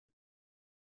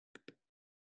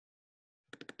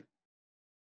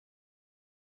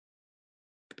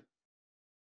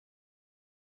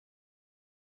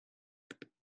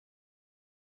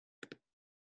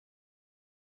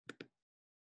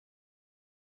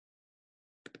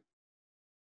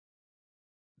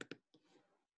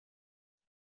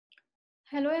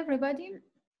Hello, everybody.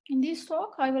 In this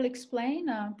talk, I will explain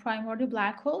primordial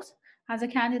black holes as a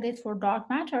candidate for dark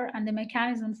matter and the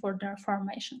mechanism for their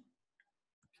formation.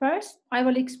 First, I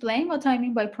will explain what I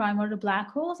mean by primordial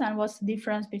black holes and what's the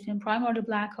difference between primordial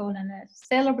black hole and a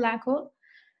stellar black hole.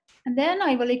 And then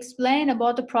I will explain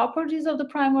about the properties of the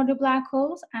primordial black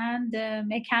holes and the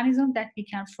mechanism that we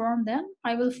can form them.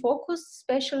 I will focus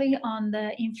especially on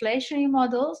the inflationary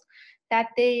models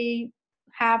that they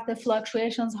have the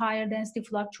fluctuations, higher density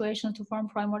fluctuations to form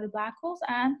primordial black holes.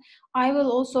 And I will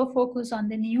also focus on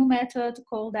the new method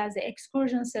called as the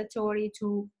excursion set theory,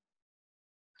 to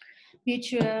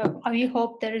which we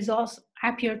hope the results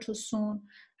appear too soon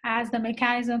as the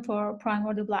mechanism for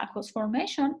primordial black holes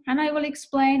formation. And I will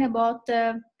explain about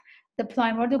the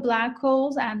primordial black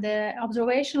holes and the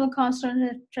observational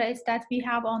concentrates that we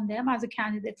have on them as a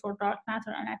candidate for dark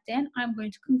matter. And at the end, I'm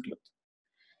going to conclude.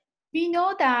 We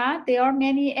know that there are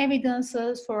many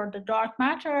evidences for the dark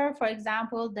matter. For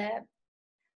example, the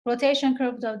rotation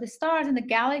curves of the stars and the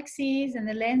galaxies and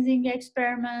the lensing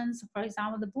experiments, for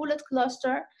example, the bullet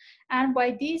cluster. And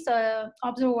by these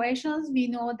observations, we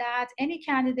know that any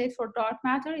candidate for dark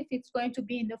matter, if it's going to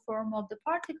be in the form of the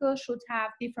particle, should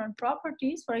have different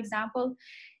properties. For example,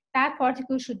 that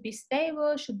particle should be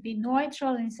stable, should be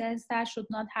neutral in the sense that should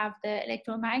not have the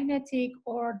electromagnetic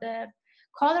or the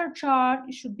color charge,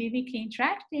 it should be weakly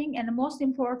interacting, and the most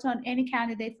important, any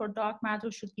candidate for dark matter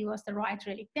should give us the right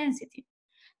relic density.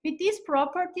 With these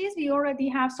properties, we already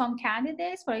have some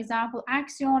candidates, for example,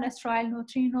 axion, asteroidal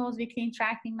neutrinos, weakly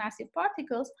interacting massive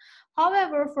particles.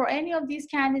 However, for any of these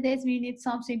candidates, we need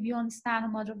something beyond the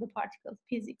standard model of the particle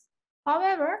physics.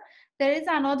 However, there is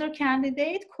another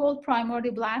candidate called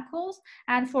primordial black holes,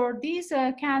 and for this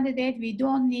candidate, we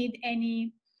don't need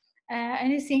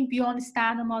anything beyond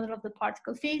standard model of the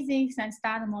particle physics and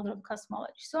standard model of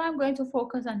cosmology. So I'm going to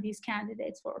focus on these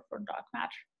candidates for dark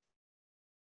matter.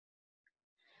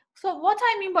 So what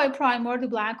I mean by primordial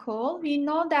black hole, we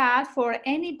know that for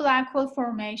any black hole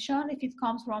formation, if it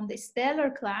comes from the stellar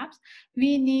collapse,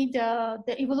 we need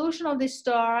the evolution of the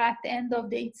star at the end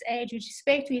of its age with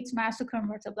respect to its mass to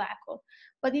convert a black hole.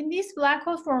 But in these black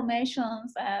hole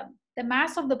formations, the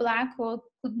mass of the black hole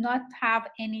could not have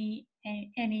any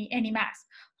mass.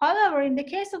 However, in the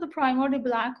case of the primordial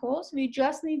black holes, we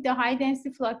just need the high density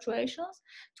fluctuations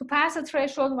to pass a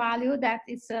threshold value that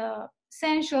is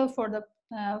essential for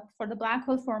the black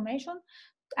hole formation,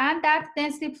 and that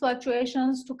density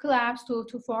fluctuations to collapse to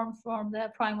form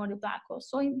the primordial black holes.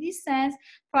 So in this sense,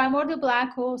 primordial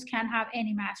black holes can have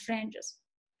any mass ranges.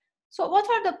 So what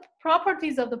are the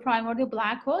properties of the primordial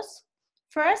black holes?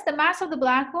 First, the mass of the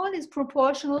black hole is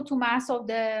proportional to mass of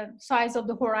the size of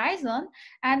the horizon.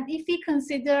 And if we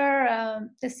consider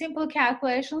the simple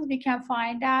calculations, we can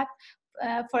find that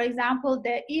for example,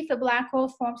 if a black hole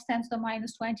forms 10 to the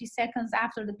minus 20 seconds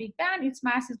after the Big Bang, its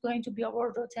mass is going to be of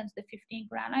order 10 to the 15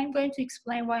 gram. I'm going to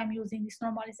explain why I'm using this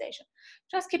normalization.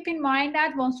 Just keep in mind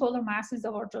that one solar mass is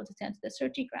of order 10 to the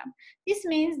 30 gram. This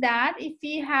means that if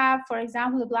we have, for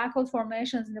example, the black hole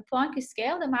formations in the Planck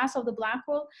scale, the mass of the black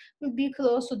hole will be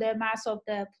close to the mass of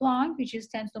the Planck, which is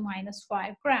 10 to the minus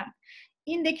 5 gram.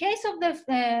 In the case of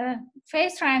the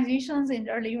phase transitions in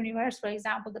the early universe, for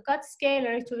example, the cut scale,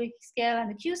 electroweak scale, and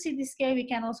the QCD scale, we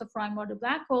can also form the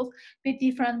black holes with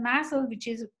different masses, which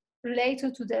is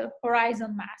related to the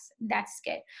horizon mass in that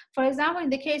scale. For example, in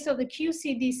the case of the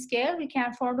QCD scale, we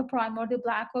can form the primordial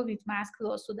black hole with mass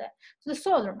close to the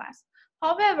solar mass.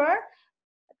 However,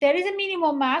 there is a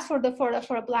minimum mass for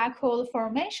a black hole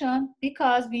formation,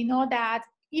 because we know that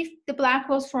if the black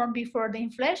holes form before the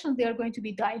inflation, they are going to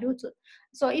be diluted.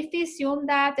 So if we assume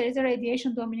that there is a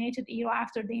radiation dominated era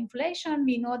after the inflation,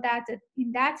 we know that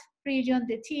in that region,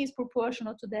 the T is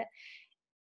proportional to the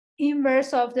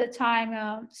inverse of the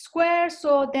time square.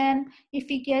 So then if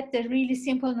we get the really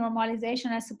simple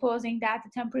normalization as supposing that the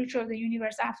temperature of the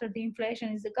universe after the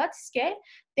inflation is the Guth scale,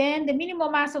 then the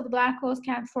minimum mass of the black holes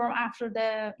can form after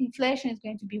the inflation is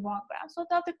going to be 1 gram. So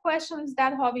that the question is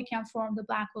that how we can form the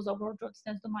black holes of order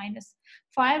 10 to the minus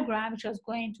 5 gram, which I was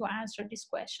going to answer this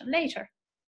question later.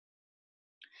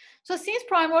 So since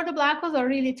primordial black holes are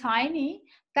really tiny,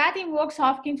 that invokes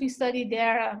Hopkins to study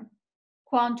their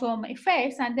quantum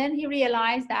effects, and then he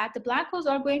realized that the black holes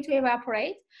are going to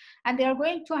evaporate and they are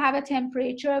going to have a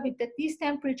temperature with this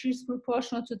temperature is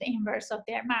proportional to the inverse of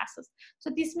their masses. So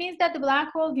this means that the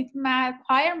black hole with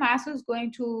higher masses is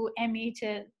going to emit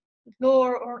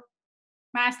lower or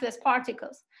massless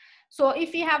particles. So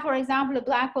if we have, for example, a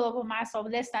black hole of a mass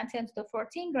of less than 10 to the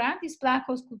 14 gram, these black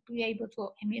holes could be able to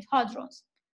emit hadrons.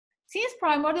 Since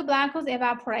primordial black holes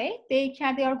evaporate, they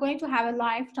are going to have a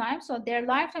lifetime. So their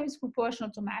lifetime is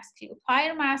proportional to mass cube.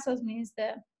 Higher masses means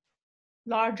the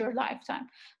larger lifetime.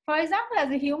 For example, as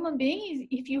a human being,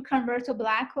 if you convert a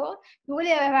black hole, you will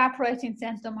evaporate in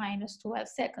 10 to the minus 12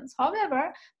 seconds.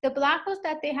 However, the black holes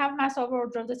that they have mass of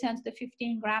order of the 10 to the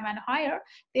 15 gram and higher,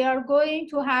 they are going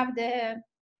to have the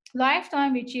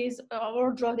lifetime which is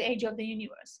order of the age of the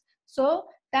universe. So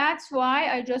that's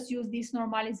why I just use this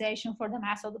normalization for the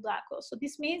mass of the black hole. So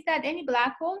this means that any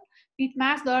black hole with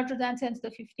mass larger than 10 to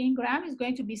the 15 gram is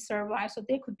going to be survived. So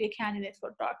they could be a candidate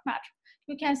for dark matter.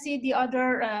 You can see the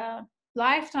other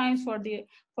lifetimes for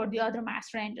the other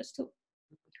mass ranges too.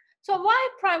 So why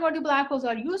primordial black holes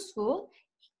are useful?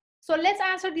 So let's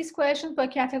answer these questions by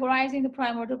categorizing the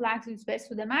primordial black holes based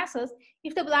to the masses.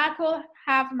 If the black hole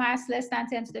have mass less than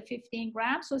 10 to the 15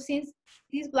 grams, so since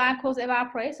these black holes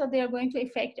evaporate, so they are going to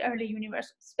affect the early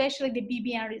universe, especially the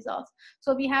BBN results.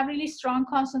 So we have really strong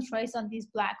concentrations on these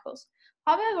black holes.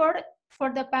 However,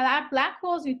 for the black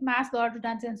holes with mass larger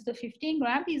than 10 to the 15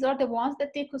 gram, these are the ones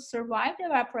that they could survive the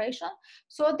evaporation.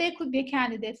 So they could be a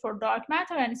candidate for dark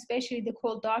matter, and especially the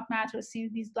cold dark matter,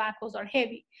 since these black holes are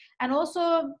heavy. And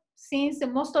also, since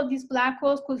most of these black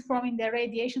holes could form in the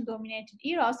radiation dominated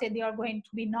era, so they are going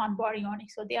to be non-baryonic.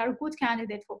 So they are a good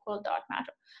candidate for cold dark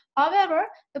matter. However,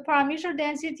 the parameter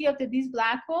density of these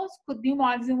black holes could be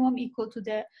maximum equal to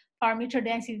the parameter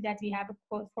density that we have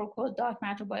for cold dark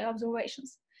matter by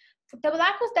observations. The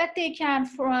black holes that they can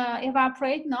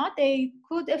evaporate not, they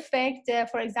could affect,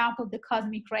 for example, the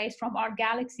cosmic rays from our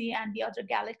galaxy and the other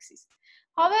galaxies.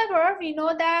 However, we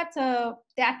know that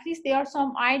at least there are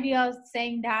some ideas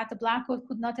saying that the black hole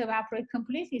could not evaporate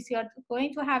completely. So you're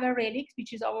going to have a relic,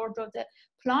 which is order of the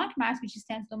Planck mass, which is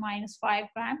 10 to the minus 5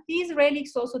 gram. These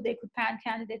relics also, they could pan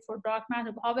candidate for dark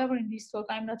matter. However, in this talk,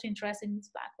 I'm not interested in these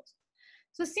black holes.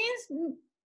 So since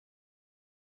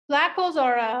black holes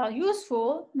are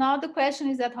useful, now the question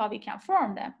is that how we can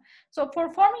form them. So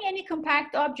for forming any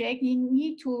compact object, you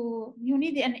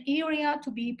need an area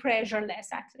to be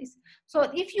pressureless at least. So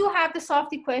if you have the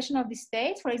soft equation of the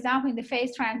state, for example, in the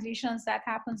phase transitions that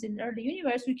happens in the early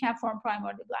universe, we can form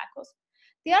primordial black holes.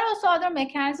 There are also other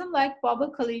mechanisms like bubble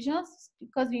collisions,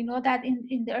 because we know that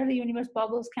in the early universe,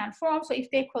 bubbles can form. So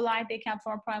if they collide, they can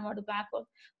form primordial black holes.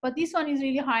 But this one is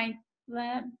really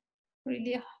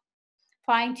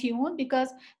fine-tuned, because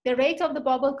the rate of the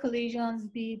bubble collisions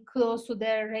be close to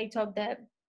the rate of the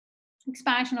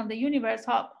expansion of the universe.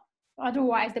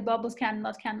 Otherwise, the bubbles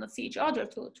cannot see each other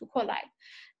to collide.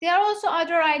 There are also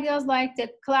other ideas like the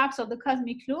collapse of the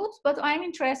cosmic loops, but I'm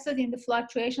interested in the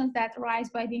fluctuations that arise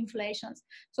by the inflations.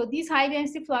 So these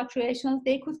high-density fluctuations,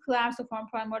 they could collapse to form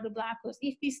primordial black holes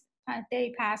if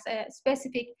they pass a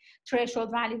specific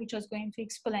threshold value, which I was going to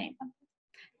explain.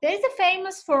 There is a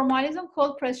famous formalism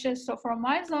called President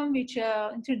formalism, which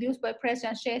introduced by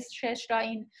President Sheshta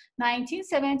in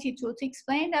 1972 to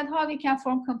explain that how we can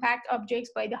form compact objects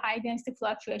by the high density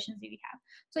fluctuations that we have.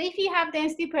 So if we have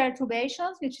density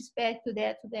perturbations, which is back to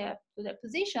the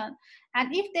position,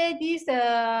 and if these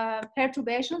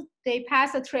perturbations, they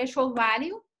pass a threshold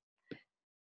value,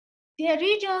 the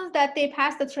regions that they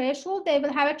pass the threshold, they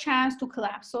will have a chance to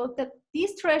collapse. So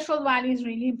this threshold value is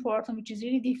really important, which is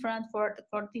really different for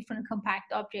different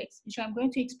compact objects, which I'm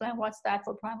going to explain what's that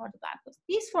for primordial black holes.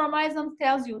 This formalism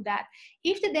tells you that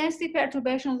if the density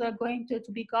perturbations are going to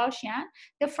be Gaussian,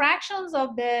 the fractions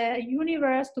of the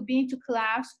universe to be to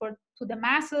collapse to the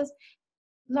masses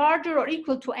larger or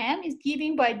equal to m is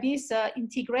given by this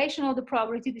integration of the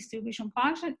probability distribution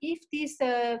function if this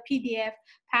PDF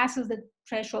passes the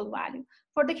threshold value.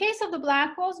 For the case of the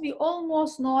black holes, we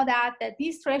almost know that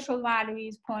this threshold value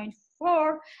is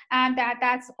 0.4, and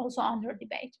that's also under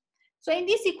debate. So in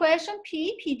this equation,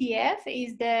 PDF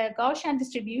is the Gaussian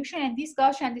distribution, and this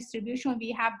Gaussian distribution,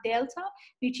 we have delta,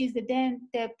 which is the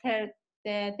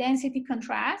density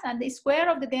contrast, and the square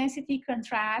of the density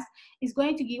contrast is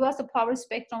going to give us the power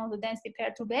spectrum of the density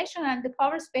perturbation, and the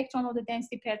power spectrum of the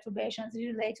density perturbation is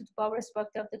related to power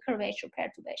spectrum of the curvature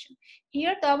perturbation.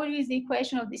 Here, W is the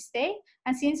equation of the state,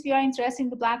 and since we are interested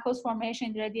in the black holes formation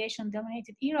in the radiation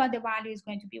dominated era, the value is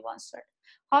going to be 1/3.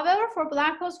 However, for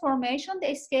black holes formation,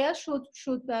 the scale should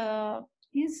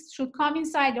come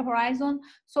inside the horizon,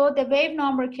 so the wave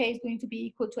number k is going to be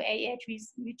equal to AH,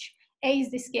 which A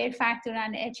is the scale factor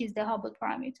and H is the Hubble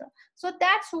parameter. So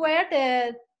that's where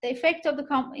the effect of the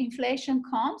inflation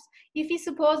comes. If we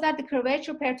suppose that the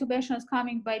curvature perturbation is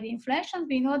coming by the inflation,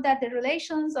 we know that the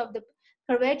relations of the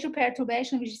curvature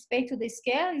perturbation with respect to the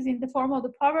scale is in the form of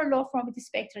the power law from the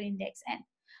spectral index n.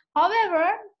 However,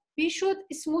 we should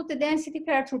smooth the density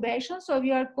perturbation. So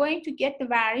we are going to get the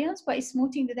variance by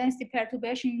smoothing the density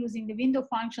perturbation using the window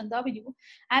function W.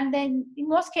 And then in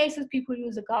most cases, people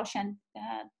use a Gaussian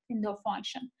window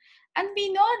function. And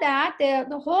we know that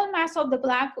the whole mass of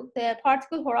the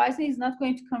particle horizon is not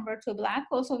going to convert to a black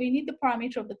hole. So we need the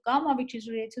parameter of the gamma, which is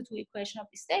related to the equation of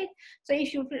the state. So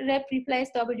if you replace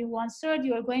W1/3,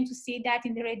 you are going to see that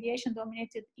in the radiation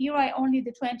dominated era, only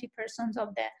the 20%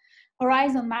 of the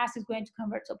horizon mass is going to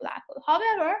convert to a black hole.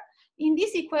 However, in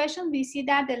this equation, we see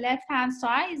that the left-hand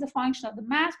side is a function of the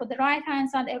mass, but the right-hand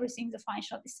side, everything is a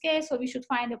function of the scale. So we should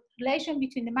find a relation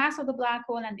between the mass of the black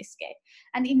hole and the scale.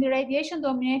 And in the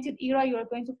radiation-dominated era, you are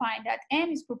going to find that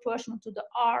m is proportional to the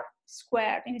r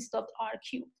squared instead of r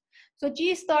cubed. So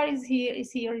G star is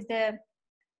the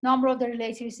number of the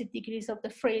relativistic degrees of the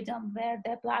freedom where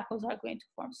the black holes are going to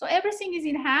form. So everything is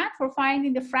in hand for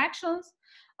finding the fractions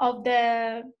of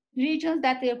the regions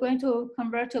that they are going to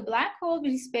convert to a black hole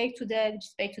with respect to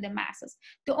the masses.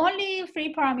 The only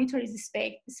free parameter is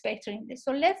the spectral index.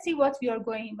 So let's see what we are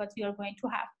going to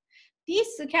have. This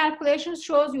calculation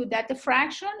shows you that the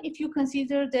fraction, if you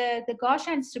consider the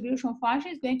Gaussian distribution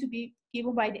function, is going to be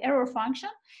given by the error function,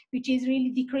 which is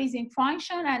really decreasing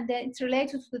function, and it's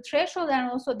related to the threshold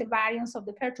and also the variance of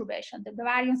the perturbation. The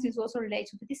variance is also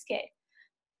related to the scale.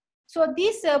 So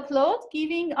this plot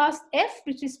giving us f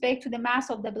with respect to the mass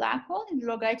of the black hole in the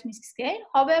logarithmic scale.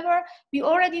 However, we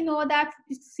already know that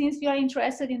since we are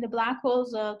interested in the black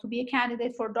holes to be a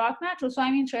candidate for dark matter, so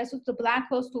I'm interested in the black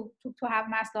holes to have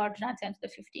mass larger than 10 to the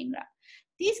 15 gram.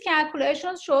 These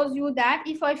calculations shows you that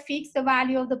if I fix the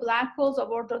value of the black holes of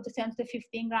order of the 10 to the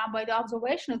 15 gram by the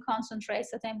observational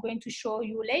concentrates that I'm going to show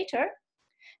you later,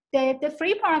 the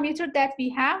free parameter that we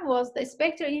have was the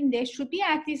spectral index should be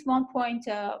at least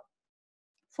 1.4,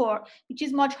 which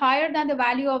is much higher than the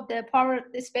value of the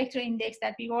spectral index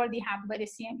that we already have by the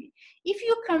CMB. If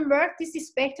you convert this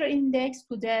spectral index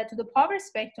to the power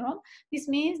spectrum, this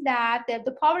means that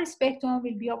the power spectrum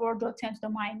will be of order of 10 to the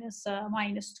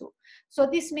minus 2. So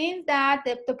this means that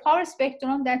the power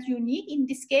spectrum that you need in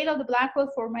the scale of the black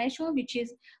hole formation, which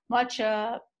is much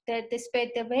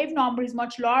the wave number is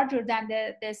much larger than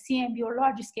the CMB or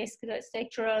large scale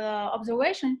spectral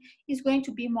observation, is going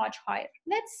to be much higher.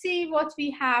 Let's see what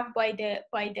we have by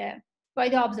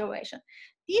the observation.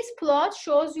 This plot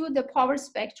shows you the power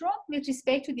spectrum with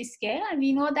respect to the scale, and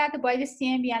we know that by the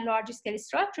CMB and large scale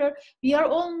structure, we are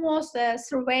almost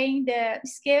surveying the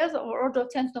scales of order of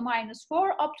 10 to the minus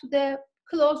 4 up to the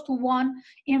close to 1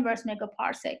 inverse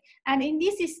megaparsec. And in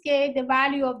this scale, the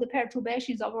value of the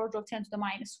perturbation is of order of 10 to the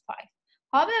minus 5.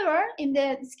 However, in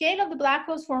the scale of the black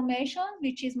holes formation,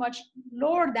 which is much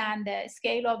lower than the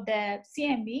scale of the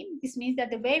CMB, this means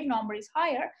that the wave number is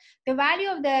higher, the value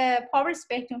of the power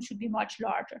spectrum should be much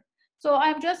larger. So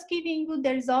I'm just giving you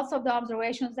the results of the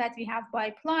observations that we have by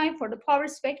applying for the power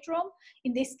spectrum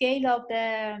in the scale of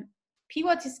the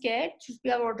pivot scale, should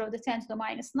be of order of the 10 to the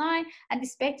minus 9, and the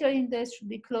spectral index should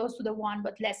be close to the 1,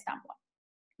 but less than 1.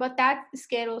 But that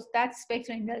spectral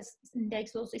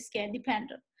index also is scale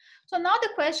dependent. So now the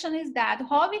question is that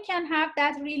how we can have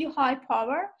that really high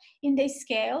power in the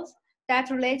scales that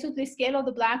relate to the scale of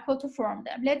the black hole to form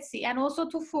them. Let's see, and also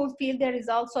to fulfill the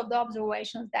results of the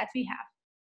observations that we have.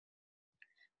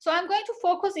 So I'm going to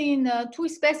focus in two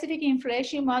specific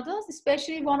inflation models,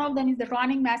 especially one of them is the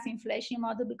running mass inflation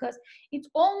model, because it's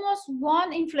almost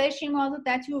one inflation model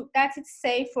that it's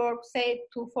safe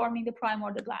to forming the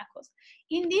primordial black holes.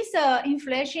 In these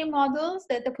inflation models,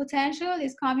 that the potential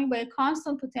is coming by a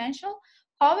constant potential.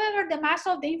 However, the mass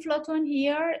of the inflaton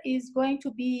here is going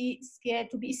to be scale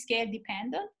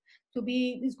dependent.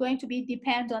 Is going to be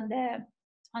depend on the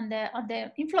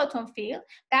inflaton field.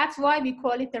 That's why we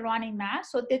call it the running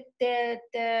mass. So the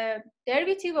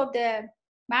derivative of the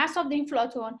mass of the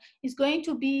inflaton is going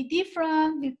to be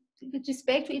different with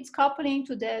respect to its coupling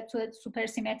to the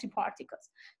supersymmetric particles.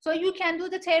 So you can do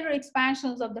the Taylor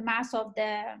expansions of the mass of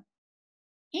the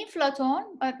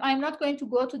inflaton, but I'm not going to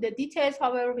go to the details.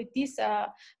 However, with this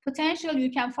potential,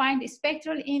 you can find the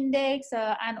spectral index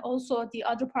and also the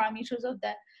other parameters of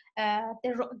the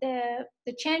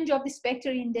change of the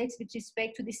spectral index with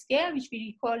respect to the scale, which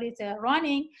we call it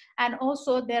running, and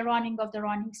also the running of the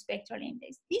running spectral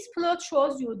index. This plot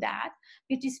shows you that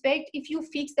with respect, if you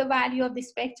fix the value of the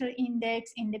spectral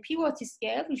index in the pivot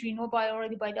scale, which we know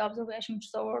already by the observation, which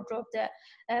is the order of the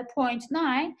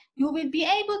 0.9, you will be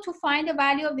able to find the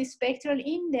value of the spectral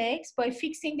index by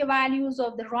fixing the values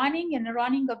of the running and the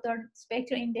running of the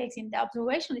spectral index in the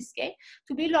observational scale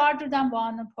to be larger than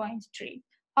 1.3.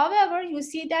 However, you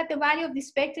see that the value of the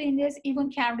spectral index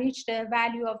even can reach the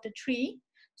value of the 3.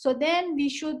 So then we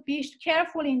should be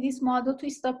careful in this model to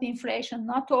stop the inflation,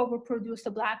 not to overproduce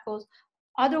the black holes.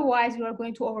 Otherwise, we are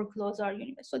going to overclose our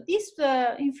universe. So this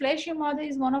inflation model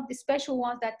is one of the special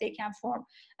ones that they can form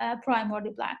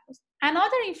primordial black holes.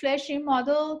 Another inflation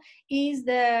model is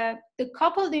the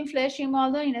coupled inflation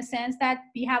model, in a sense that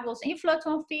we have also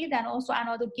inflaton field and also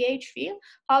another gauge field.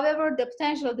 However, the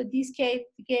potential of this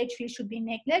gauge field should be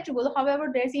negligible.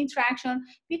 However, there's interaction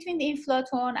between the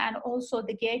inflaton and also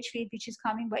the gauge field, which is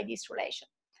coming by this relation.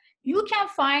 You can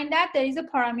find that there is a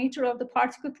parameter of the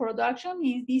particle production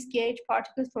in this gauge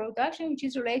particles production, which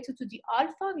is related to the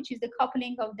alpha, which is the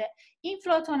coupling of the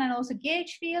inflaton and also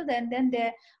gauge field, and then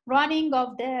the running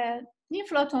of the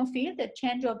inflaton field, the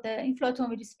change of the inflaton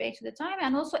with respect to the time,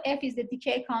 and also F is the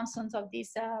decay constant of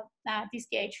this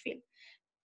gauge field.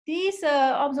 These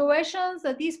observations,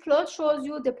 this plot shows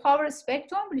you the power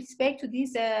spectrum with respect to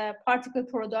this particle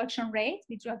production rate,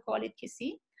 which I call it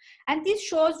Kc. And this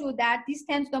shows you that this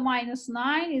 10 to the minus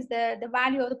 9 is the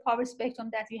value of the power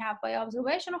spectrum that we have by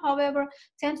observation. However,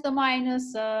 10 to the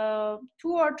minus 2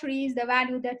 or 3 is the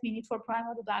value that we need for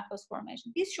primordial black hole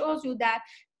formation. This shows you that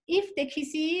if the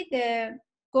Kc,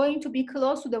 going to be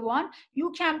close to the 1,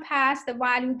 you can pass the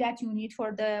value that you need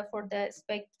for the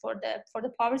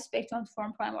power spectrum to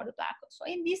form primordial black holes. So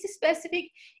in this specific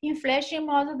inflation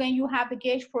model, when you have the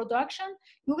gauge production,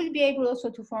 you will be able also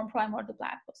to form primordial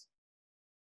black holes.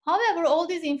 However, all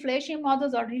these inflation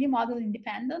models are really model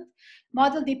dependent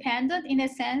in a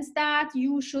sense that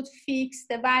you should fix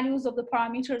the values of the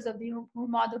parameters of the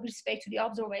model with respect to the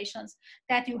observations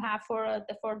that you have for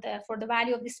the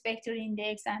value of the spectral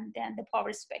index and then the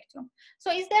power spectrum. So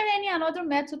is there any another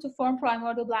method to form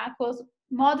primordial black holes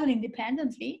model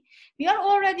independently? We are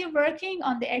already working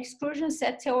on the exclusion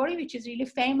set theory, which is really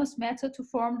famous method to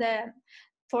form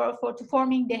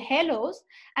forming the halos.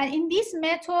 And in this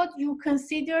method, you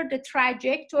consider the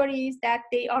trajectories that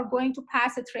they are going to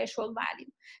pass a threshold value.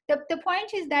 The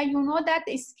point is that you know that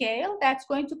the scale that's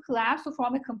going to collapse to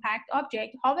form a compact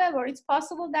object. However, it's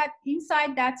possible that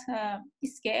inside that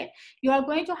scale, you are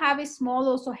going to have a small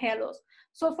also halos.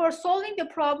 So for solving the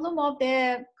problem of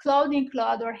the cloud in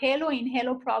cloud or halo in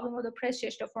halo problem of the pressure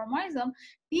formalism,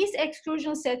 this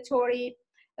exclusion set theory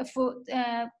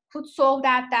could solve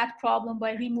that problem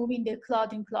by removing the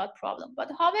cloud in cloud problem.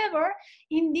 But however,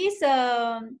 in this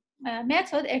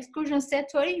method, exclusion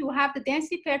set theory, you have the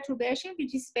density perturbation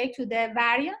with respect to the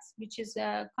variance, which is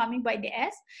coming by the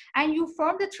S, and you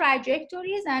form the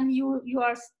trajectories, and you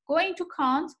are going to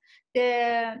count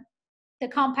the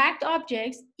compact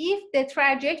objects if the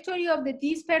trajectory of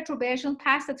these perturbations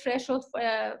pass the threshold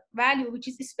value, which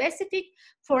is specific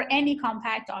for any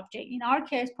compact object, in our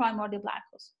case, primordial black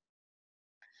holes.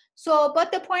 So,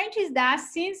 but the point is that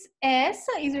since S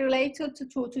is related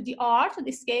to the R, to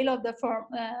the scale of the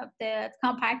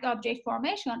compact object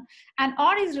formation, and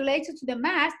R is related to the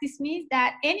mass, this means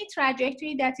that any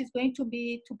trajectory that is going to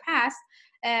pass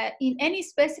in any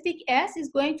specific S is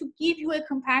going to give you a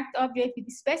compact object with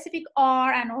the specific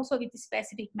R and also with the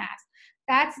specific mass.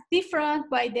 That's different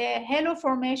by the halo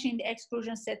formation in the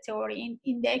exclusion set theory.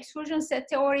 In the exclusion set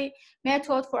theory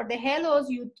method for the halos,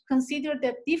 you consider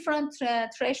the different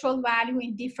threshold value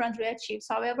in different redshifts.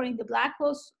 However, in the black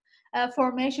holes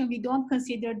formation, we don't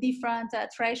consider different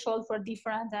threshold for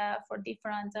different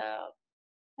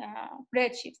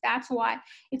redshifts. That's why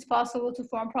it's possible to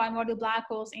form primordial black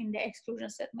holes in the exclusion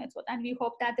set method. And we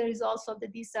hope that the results of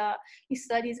these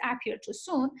studies appear too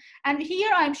soon. And here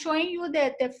I'm showing you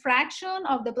the fraction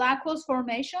of the black holes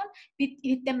formation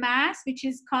with the mass, which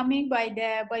is coming by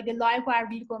the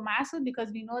LIGO-Virgo masses, because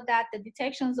we know that the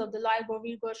detections of the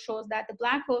LIGO-Virgo shows that the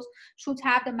black holes should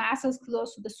have the masses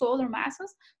close to the solar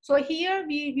masses. So here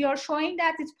we are showing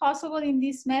that it's possible in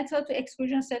this method, to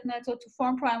exclusion set method, to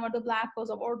form primordial black holes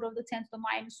of order of the 10 to the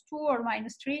minus 2 or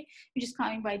minus 3, which is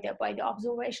coming by the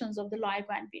observations of the LIGO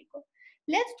and Virgo.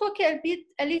 Let's talk a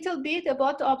little bit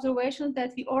about the observations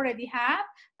that we already have.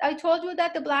 I told you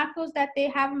that the black holes that they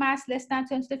have mass less than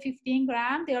 10 to the 15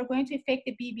 gram, they are going to affect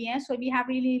the BBN. So we have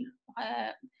really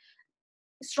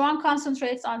strong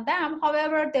concentrates on them.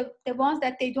 However, the ones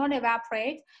that they don't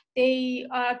evaporate, they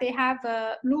have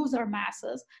looser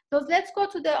masses. So let's go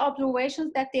to the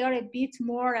observations that they are a bit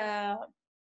more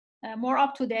more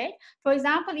up to date. For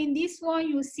example, in this one,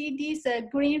 you see these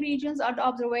green regions are the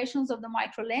observations of the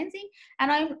microlensing.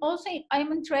 And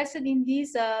I'm interested in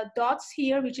these dots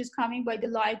here, which is coming by the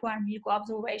LIGO and Virgo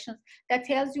observations. That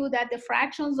tells you that the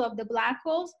fractions of the black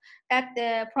holes, that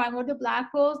the primordial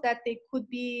black holes, that they could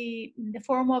be in the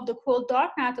form of the cold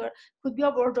dark matter, could be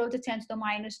of order of the 10 to the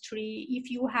minus 3 if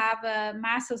you have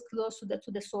masses close to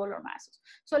the solar masses.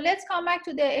 So let's come back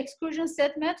to the exclusion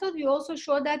set method. We also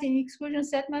showed that in exclusion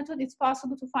set method, it's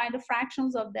possible to find the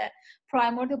fractions of the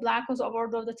primordial black holes of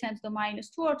order of the 10 to the minus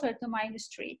 2 or 10 to the minus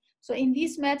 3. So in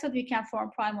this method, we can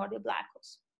form primordial black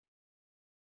holes.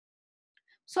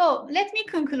 So let me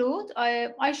conclude.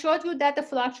 I showed you that the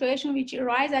fluctuations which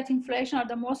arise at inflation are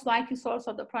the most likely source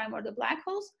of the primordial black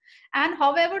holes. And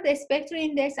however, the spectral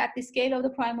index at the scale of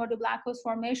the primordial black holes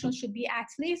formation should be at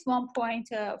least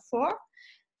 1.4.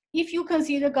 If you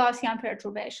consider Gaussian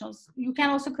perturbations. You can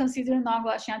also consider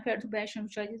non-Gaussian perturbations,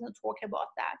 which I didn't talk about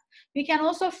that. We can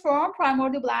also form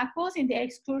primordial black holes in the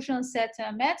exclusion set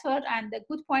method, and the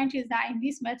good point is that in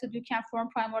this method, you can form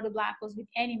primordial black holes with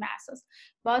any masses.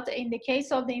 But in the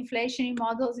case of the inflationary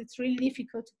models, it's really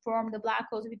difficult to form the black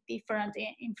holes with different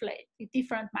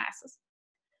masses.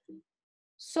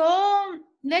 So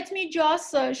let me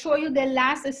just show you the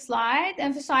last slide,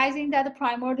 emphasizing that the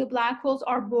primordial black holes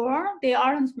are born, they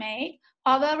aren't made.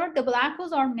 However, the black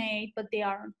holes are made, but they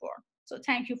aren't born. So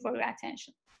thank you for your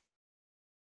attention.